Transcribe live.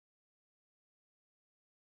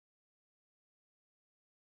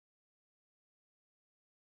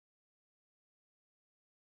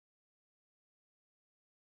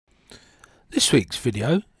This week's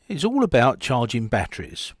video is all about charging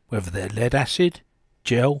batteries, whether they're lead acid,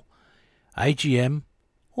 gel, AGM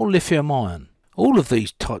or lithium ion. All of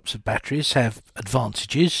these types of batteries have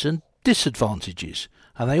advantages and disadvantages,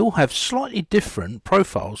 and they all have slightly different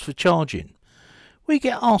profiles for charging. We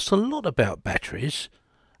get asked a lot about batteries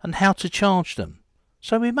and how to charge them,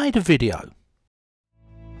 so we made a video.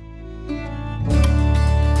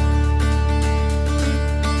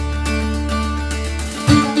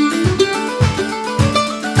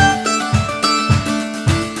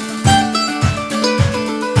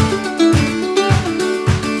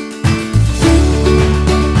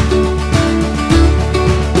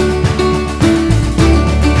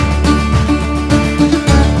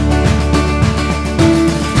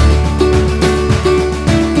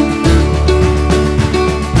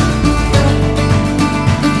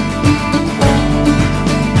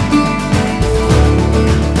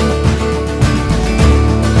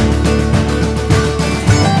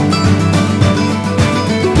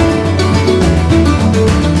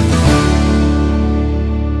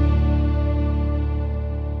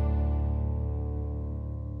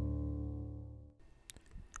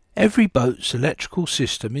 Every boat's electrical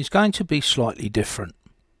system is going to be slightly different.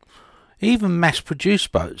 Even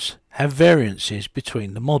mass-produced boats have variances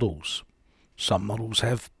between the models. Some models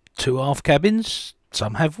have 2 aft cabins,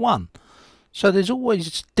 some have 1. So there's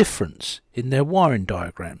always difference in their wiring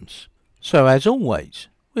diagrams. So as always,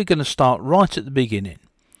 we're going to start right at the beginning.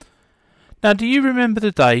 Now, do you remember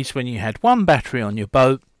the days when you had one battery on your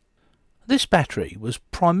boat? This battery was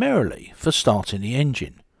primarily for starting the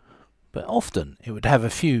engine, but often it would have a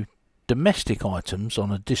few domestic items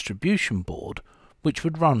on a distribution board which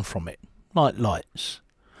would run from it, like lights.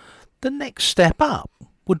 The next step up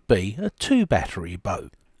would be a 2-battery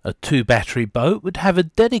boat. A 2-battery boat would have a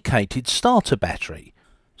dedicated starter battery.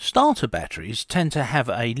 Starter batteries tend to have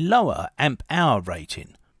a lower amp-hour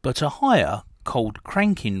rating, but a higher cold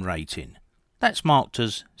cranking rating. That's marked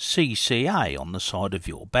as CCA on the side of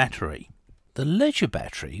your battery. The leisure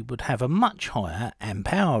battery would have a much higher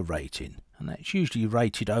amp-hour rating, and that's usually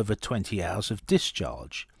rated over 20 hours of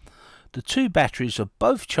discharge. The 2 batteries are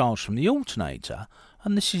both charged from the alternator,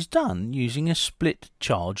 and this is done using a split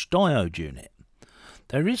charge diode unit.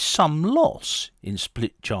 There is some loss in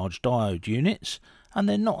split charge diode units, and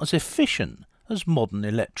they're not as efficient as modern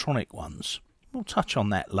electronic ones. We'll touch on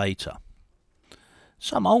that later.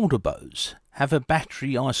 Some older boats have a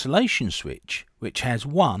battery isolation switch which has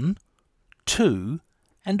 1, 2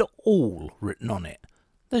 and all written on it.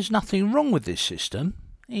 There's nothing wrong with this system,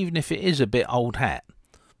 even if it is a bit old hat,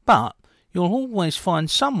 but you'll always find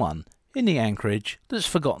someone in the anchorage that's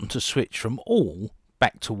forgotten to switch from all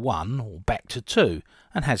back to 1 or back to 2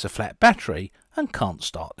 and has a flat battery and can't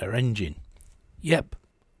start their engine. Yep,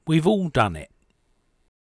 we've all done it.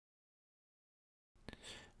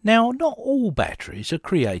 Now, not all batteries are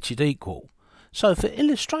created equal, so for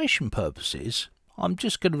illustration purposes I'm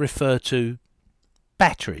just going to refer to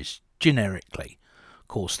batteries generically. Of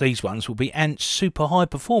course, these ones will be Ant's super high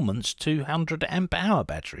performance 200 amp hour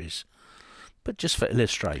batteries, but just for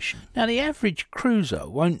illustration. Now, the average cruiser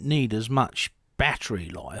won't need as much battery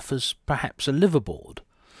life as perhaps a liveaboard.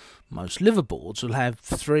 Most liveaboards will have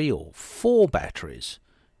 3 or 4 batteries,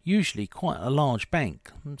 usually quite a large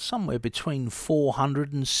bank, somewhere between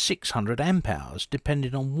 400 and 600 amp hours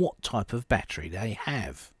depending on what type of battery they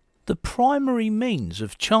have. The primary means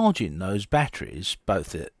of charging those batteries,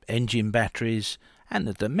 both the engine batteries and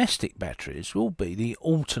the domestic batteries, will be the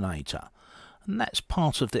alternator, and that's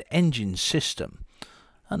part of the engine system,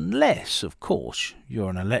 unless of course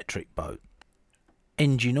you're an electric boat.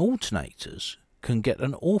 Engine alternators can get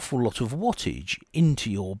an awful lot of wattage into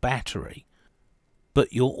your battery,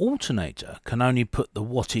 but your alternator can only put the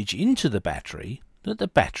wattage into the battery that the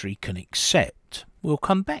battery can accept. We'll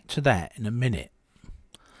come back to that in a minute.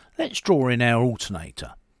 Let's draw in our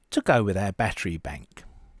alternator to go with our battery bank.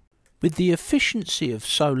 With the efficiency of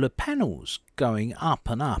solar panels going up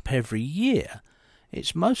and up every year,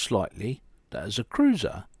 it's most likely that as a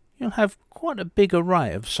cruiser you'll have quite a big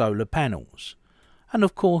array of solar panels, and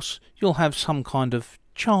of course you'll have some kind of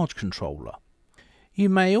charge controller. You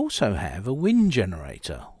may also have a wind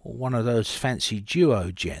generator or one of those fancy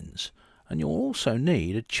duo gens, and you'll also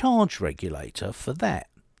need a charge regulator for that.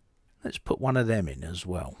 Let's put one of them in as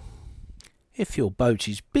well. If your boat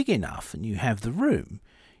is big enough and you have the room,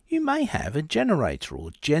 you may have a generator or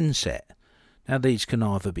genset. Now, these can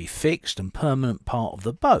either be fixed and permanent part of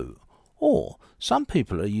the boat, or some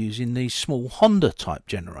people are using these small Honda type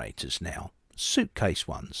generators now, suitcase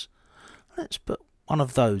ones. Let's put one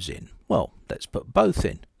of those in. Well, let's put both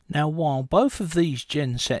in. Now, while both of these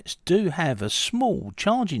gensets do have a small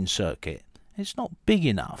charging circuit, it's not big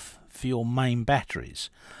enough for your main batteries,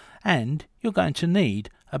 and you're going to need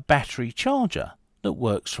a battery charger that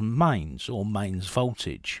works from mains or mains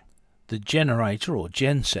voltage. The generator or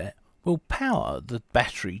genset will power the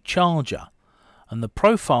battery charger, and the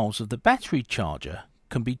profiles of the battery charger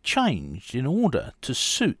can be changed in order to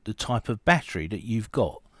suit the type of battery that you've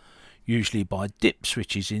got, usually by dip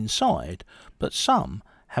switches inside, but some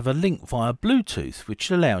have a link via Bluetooth which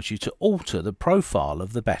allows you to alter the profile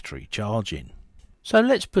of the battery charging. So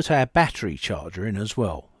let's put our battery charger in as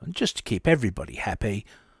well, and just to keep everybody happy,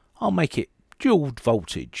 I'll make it dual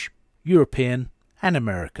voltage, European and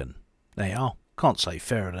American. There you are, can't say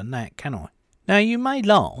fairer than that, can I? Now you may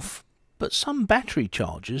laugh, but some battery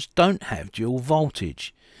chargers don't have dual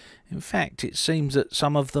voltage. In fact, it seems that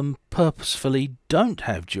some of them purposefully don't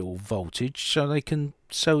have dual voltage so they can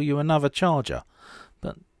sell you another charger,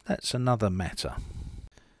 but that's another matter.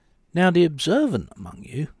 Now the observant among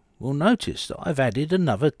you will notice that I've added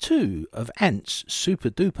another two of Ant's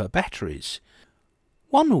super duper batteries.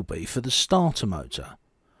 One will be for the starter motor,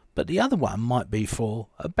 but the other one might be for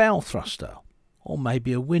a bow thruster or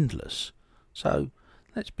maybe a windlass, so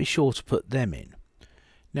let's be sure to put them in.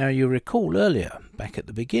 Now you recall earlier, back at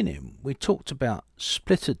the beginning, we talked about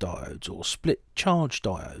splitter diodes or split charge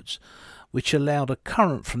diodes, which allowed a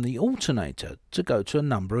current from the alternator to go to a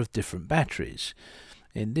number of different batteries,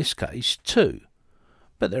 in this case 2.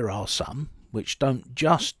 But there are some which don't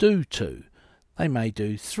just do 2, they may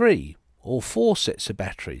do 3 or 4 sets of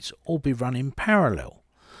batteries or be run in parallel.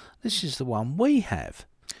 This is the one we have.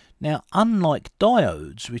 Now unlike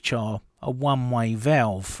diodes, which are a one-way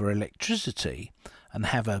valve for electricity and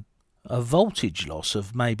have a voltage loss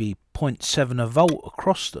of maybe 0.7 volt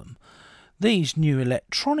across them, these new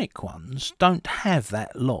electronic ones don't have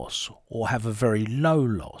that loss or have a very low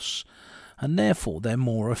loss, and therefore they're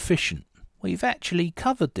more efficient. We've actually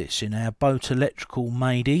covered this in our Boat Electrical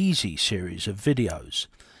Made Easy series of videos.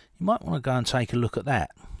 You might want to go and take a look at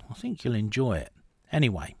that. I think you'll enjoy it.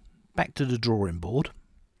 Anyway, back to the drawing board.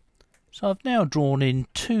 So I've now drawn in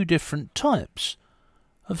two different types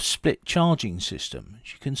of split charging system,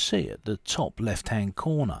 as you can see at the top left hand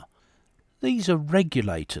corner. These are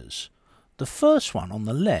regulators. The first one on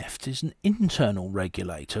the left is an internal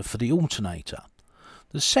regulator for the alternator.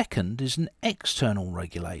 The second is an external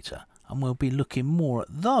regulator, and we'll be looking more at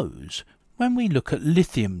those when we look at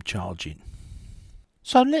lithium charging.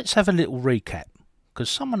 So let's have a little recap, because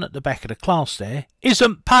someone at the back of the class there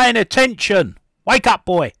isn't paying attention. Wake up,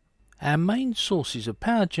 boy! Our main sources of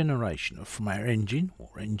power generation are from our engine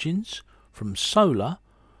or engines, from solar,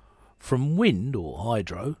 from wind or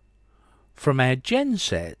hydro, from our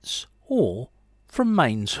gensets, or from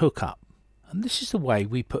mains hookup. And this is the way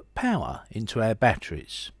we put power into our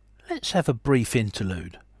batteries. Let's have a brief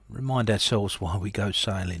interlude, remind ourselves why we go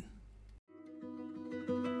sailing.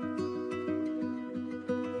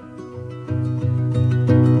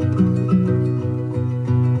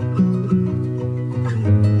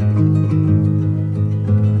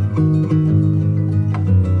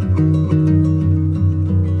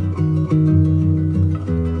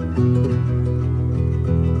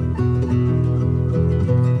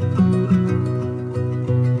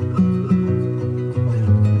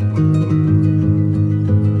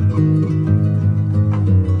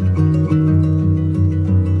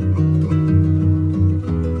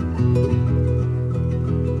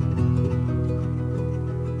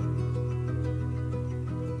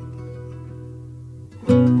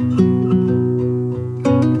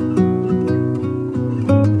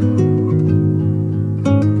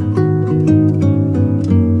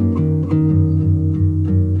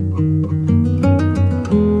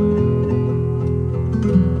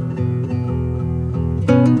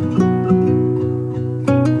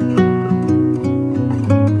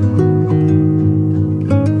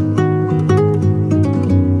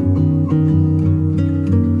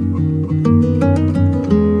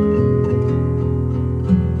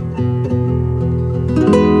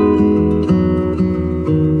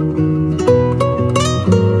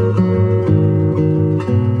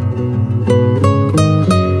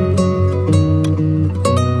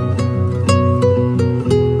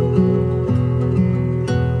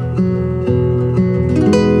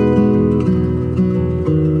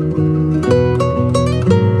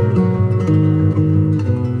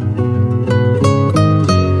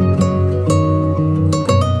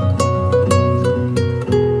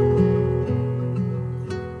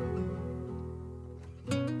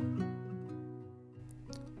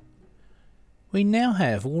 We now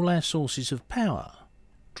have all our sources of power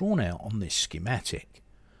drawn out on this schematic,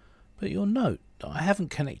 but you'll note that I haven't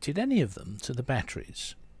connected any of them to the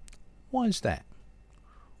batteries. Why is that?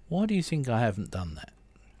 Why do you think I haven't done that?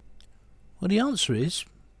 Well, the answer is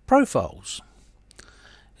profiles.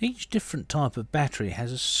 Each different type of battery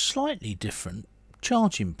has a slightly different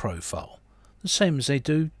charging profile, the same as they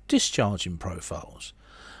do discharging profiles.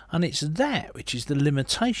 And it's that which is the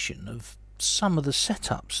limitation of some of the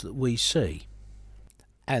setups that we see,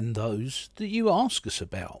 and those that you ask us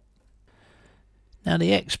about. Now,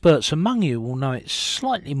 the experts among you will know it's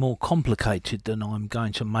slightly more complicated than I'm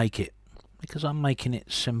going to make it, because I'm making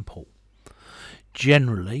it simple.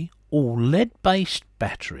 Generally, all lead-based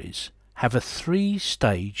batteries have a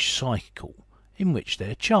 3-stage cycle in which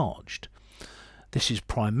they're charged. This is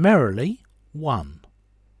primarily 1.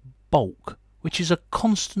 Bulk, which is a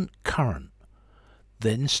constant current.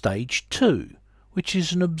 Then stage 2, which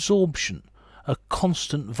is an absorption, a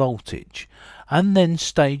constant voltage. And then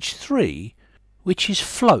stage 3, which is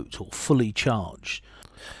float or fully charged.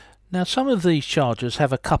 Now, some of these chargers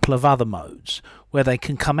have a couple of other modes where they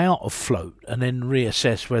can come out of float and then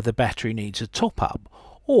reassess where the battery needs a top up,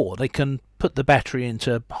 or they can put the battery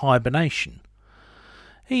into hibernation.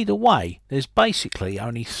 Either way, there's basically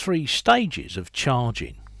only 3 stages of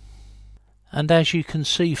charging. And as you can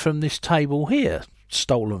see from this table here,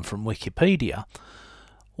 stolen from Wikipedia,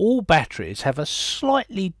 all batteries have a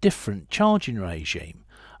slightly different charging regime,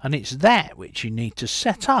 and it's that which you need to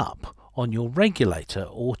set up on your regulator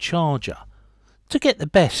or charger to get the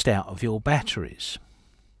best out of your batteries.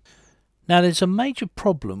 Now, there's a major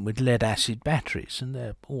problem with lead-acid batteries, and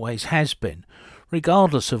there always has been,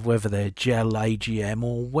 regardless of whether they're gel, AGM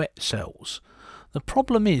or wet cells. The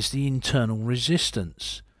problem is the internal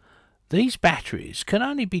resistance. These batteries can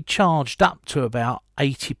only be charged up to about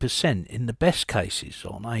 80% in the best cases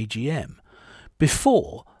on AGM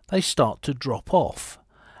before they start to drop off,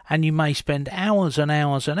 and you may spend hours and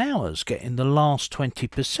hours and hours getting the last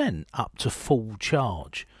 20% up to full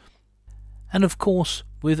charge. And of course,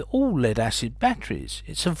 with all lead-acid batteries,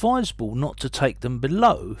 it's advisable not to take them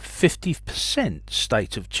below 50%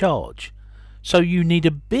 state of charge. So you need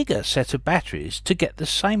a bigger set of batteries to get the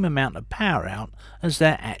same amount of power out as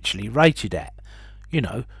they're actually rated at.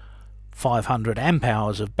 500 amp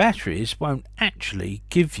hours of batteries won't actually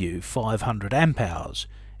give you 500 amp hours.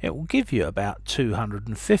 It will give you about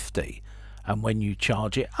 250, and when you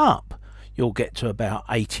charge it up, you'll get to about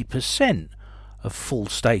 80% of full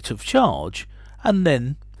state of charge, and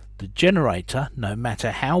then the generator, no matter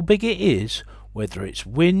how big it is, whether it's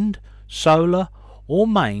wind, solar or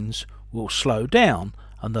mains, will slow down,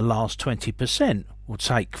 and the last 20% will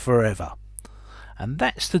take forever. And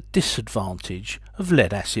that's the disadvantage of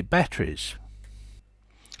lead-acid batteries.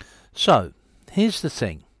 So, here's the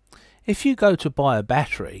thing. If you go to buy a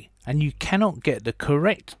battery and you cannot get the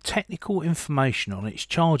correct technical information on its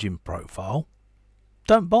charging profile,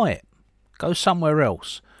 don't buy it. Go somewhere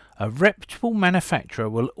else. A reputable manufacturer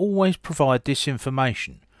will always provide this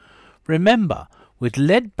information. Remember, with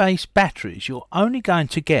lead-based batteries, you're only going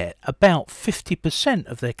to get about 50%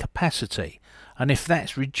 of their capacity, and if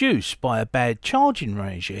that's reduced by a bad charging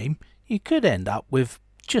regime, you could end up with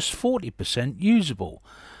just 40% usable,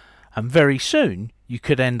 and very soon you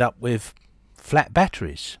could end up with flat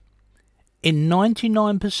batteries. In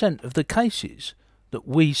 99% of the cases that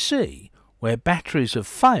we see where batteries have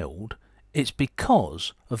failed, it's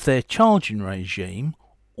because of their charging regime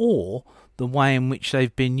or the way in which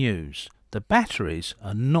they've been used. The batteries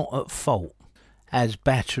are not at fault. As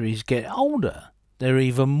batteries get older, they're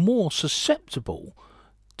even more susceptible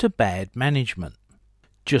to bad management.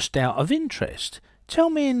 Just out of interest, tell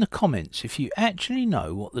me in the comments if you actually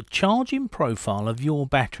know what the charging profile of your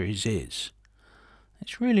batteries is.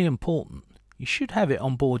 It's really important. You should have it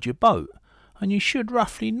on board your boat, and you should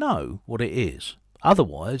roughly know what it is.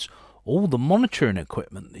 Otherwise, all the monitoring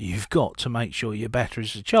equipment that you've got to make sure your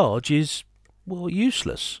batteries are charged is, well,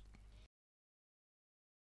 useless.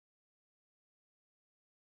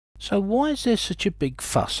 So why is there such a big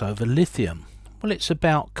fuss over lithium? Well, it's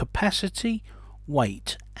about capacity,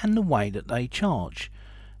 weight and the way that they charge.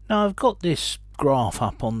 Now, I've got this graph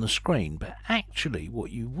up on the screen, but actually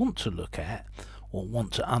what you want to look at or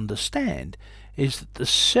want to understand is that the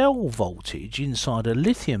cell voltage inside a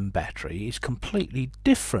lithium battery is completely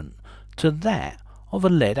different to that of a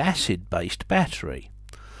lead acid based battery.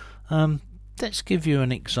 Let's give you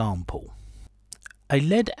an example. A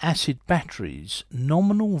lead acid battery's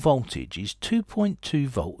nominal voltage is 2.2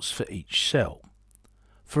 volts for each cell.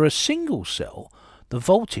 For a single cell, the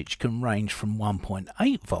voltage can range from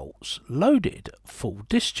 1.8 volts loaded at full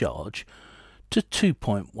discharge to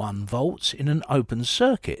 2.1 volts in an open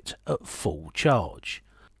circuit at full charge.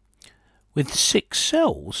 With 6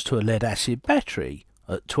 cells to a lead acid battery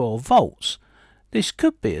at 12 volts, This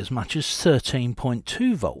could be as much as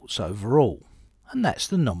 13.2 volts overall, and that's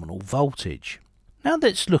the nominal voltage. Now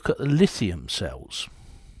let's look at the lithium cells.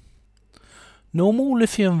 Normal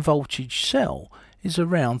lithium voltage cell is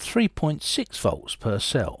around 3.6 volts per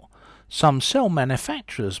cell. Some cell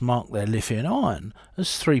manufacturers mark their lithium ion as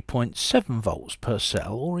 3.7 volts per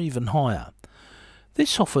cell or even higher.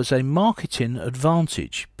 This offers a marketing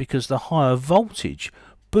advantage because the higher voltage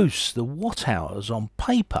boosts the watt hours on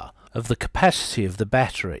paper of the capacity of the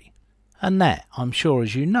battery. And that, I'm sure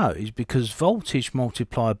as you know, is because voltage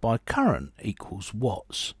multiplied by current equals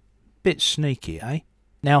watts. Bit sneaky, eh?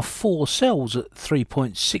 Now 4 cells at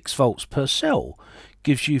 3.6 volts per cell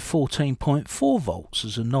gives you 14.4 volts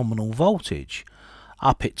as a nominal voltage.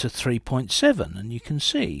 Up it to 3.7 and you can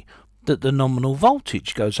see that the nominal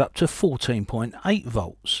voltage goes up to 14.8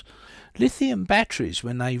 volts. Lithium batteries,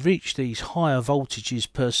 when they reach these higher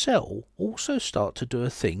voltages per cell, also start to do a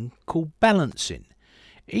thing called balancing.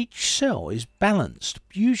 Each cell is balanced,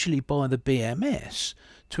 usually by the BMS,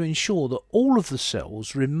 to ensure that all of the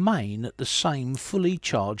cells remain at the same fully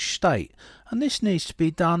charged state, and this needs to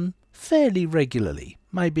be done fairly regularly,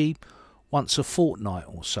 maybe once a fortnight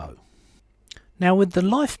or so. Now with the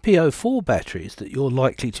Life PO4 batteries that you're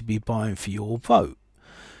likely to be buying for your vote,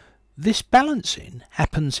 this balancing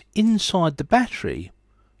happens inside the battery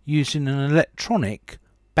using an electronic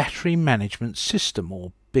battery management system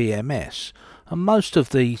or BMS, and most of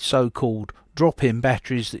the so-called drop-in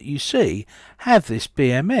batteries that you see have this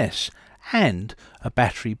BMS and a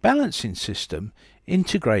battery balancing system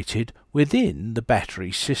integrated within the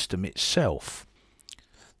battery system itself.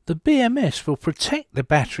 The BMS will protect the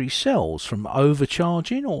battery cells from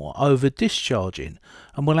overcharging or over-discharging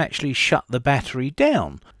and will actually shut the battery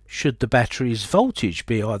down should the battery's voltage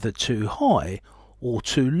be either too high or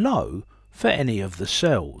too low for any of the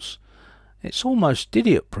cells. It's almost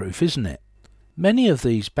idiot-proof, isn't it? Many of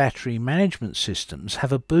these battery management systems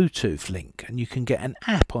have a Bluetooth link, and you can get an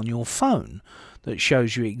app on your phone that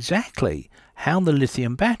shows you exactly how the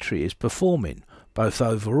lithium battery is performing, both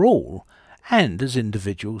overall and as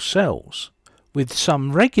individual cells. With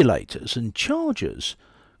some regulators and chargers,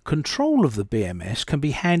 control of the BMS can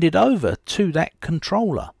be handed over to that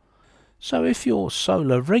controller. So if your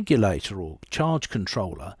solar regulator or charge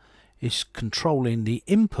controller is controlling the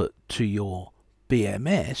input to your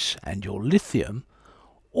BMS and your lithium,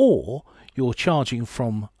 or you're charging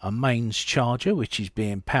from a mains charger which is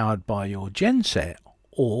being powered by your genset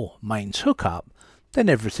or mains hookup, then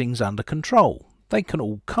everything's under control. They can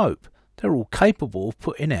all cope. They're all capable of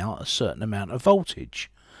putting out a certain amount of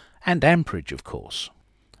voltage and amperage, of course.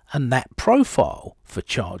 And that profile for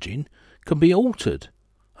charging can be altered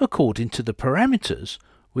according to the parameters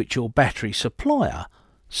which your battery supplier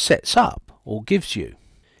sets up or gives you.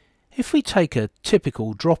 If we take a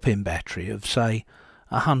typical drop-in battery of say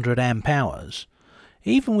 100 amp hours,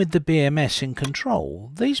 even with the BMS in control,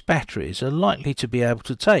 these batteries are likely to be able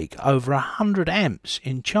to take over 100 amps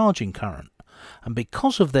in charging current, and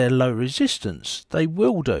because of their low resistance they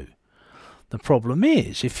will do. The problem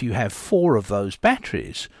is, if you have 4 of those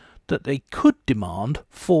batteries, that they could demand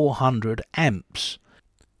 400 amps.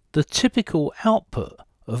 The typical output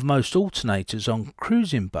of most alternators on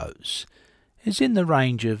cruising boats is in the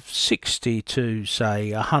range of 60 to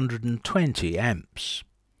say 120 amps.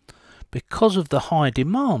 Because of the high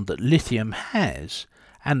demand that lithium has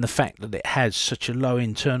and the fact that it has such a low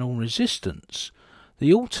internal resistance,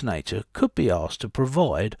 the alternator could be asked to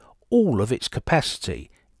provide all of its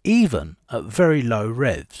capacity, even at very low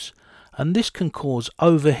revs, and this can cause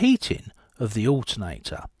overheating of the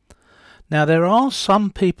alternator. Now there are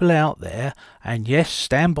some people out there, and yes,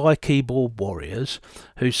 standby keyboard warriors,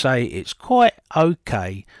 who say it's quite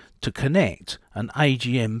okay to connect an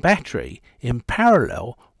AGM battery in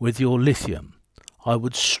parallel with your lithium. I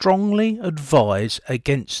would strongly advise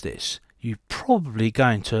against this. You're probably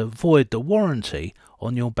going to void the warranty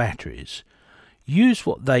on your batteries. Use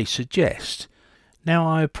what they suggest. Now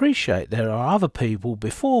I appreciate there are other people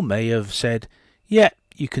before me who have said, yeah,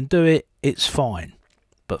 you can do it, it's fine.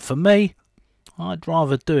 But for me, I'd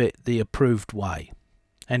rather do it the approved way.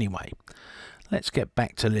 Anyway, let's get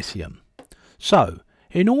back to lithium. So,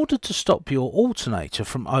 in order to stop your alternator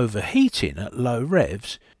from overheating at low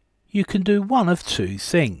revs, you can do one of 2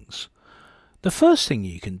 things. The first thing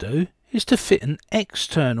you can do is to fit an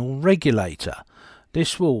external regulator.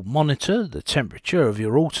 This will monitor the temperature of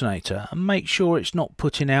your alternator and make sure it's not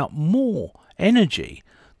putting out more energy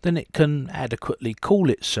than it can adequately cool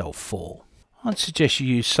itself for. I'd suggest you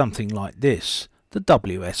use something like this, the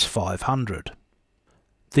WS500.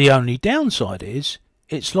 The only downside is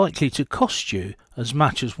it's likely to cost you as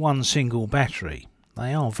much as one single battery.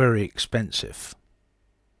 They are very expensive.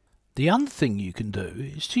 The other thing you can do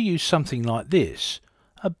is to use something like this,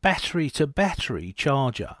 a battery to battery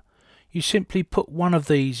charger. You simply put one of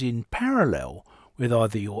these in parallel with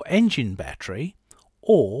either your engine battery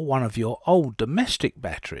or one of your old domestic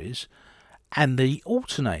batteries, and the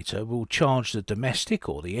alternator will charge the domestic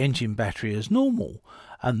or the engine battery as normal,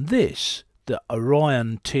 and this, the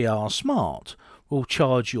Orion TR Smart, will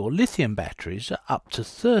charge your lithium batteries at up to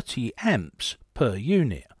 30 amps per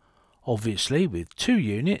unit. Obviously with 2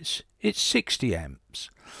 units it's 60 amps.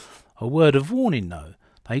 A word of warning though,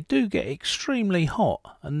 they do get extremely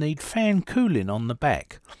hot and need fan cooling on the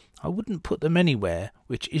back. I wouldn't put them anywhere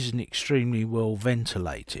which isn't extremely well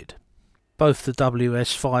ventilated. Both the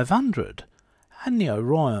WS500 and the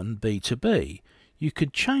Orion B2B, you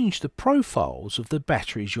could change the profiles of the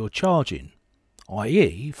batteries you're charging,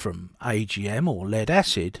 i.e. from AGM or lead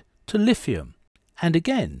acid to lithium. And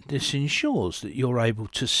again, this ensures that you're able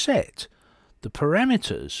to set the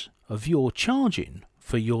parameters of your charging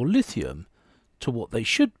for your lithium to what they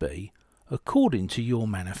should be according to your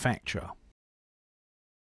manufacturer.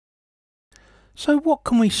 So what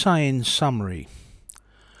can we say in summary?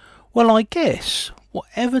 Well, I guess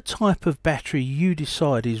whatever type of battery you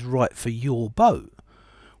decide is right for your boat,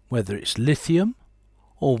 whether it's lithium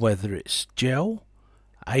or whether it's gel,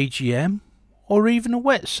 AGM or even a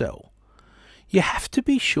wet cell, you have to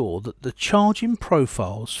be sure that the charging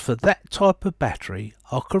profiles for that type of battery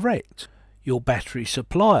are correct. Your battery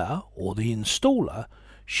supplier or the installer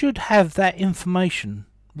should have that information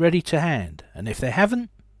ready to hand, and if they haven't,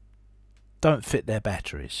 don't fit their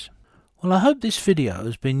batteries. Well, I hope this video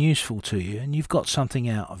has been useful to you and you've got something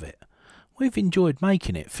out of it. We've enjoyed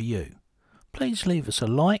making it for you. Please leave us a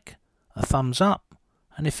like, a thumbs up,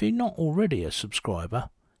 and if you're not already a subscriber,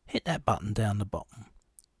 hit that button down the bottom.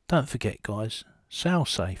 Don't forget guys, sail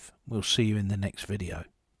safe. We'll see you in the next video.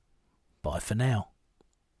 Bye for now.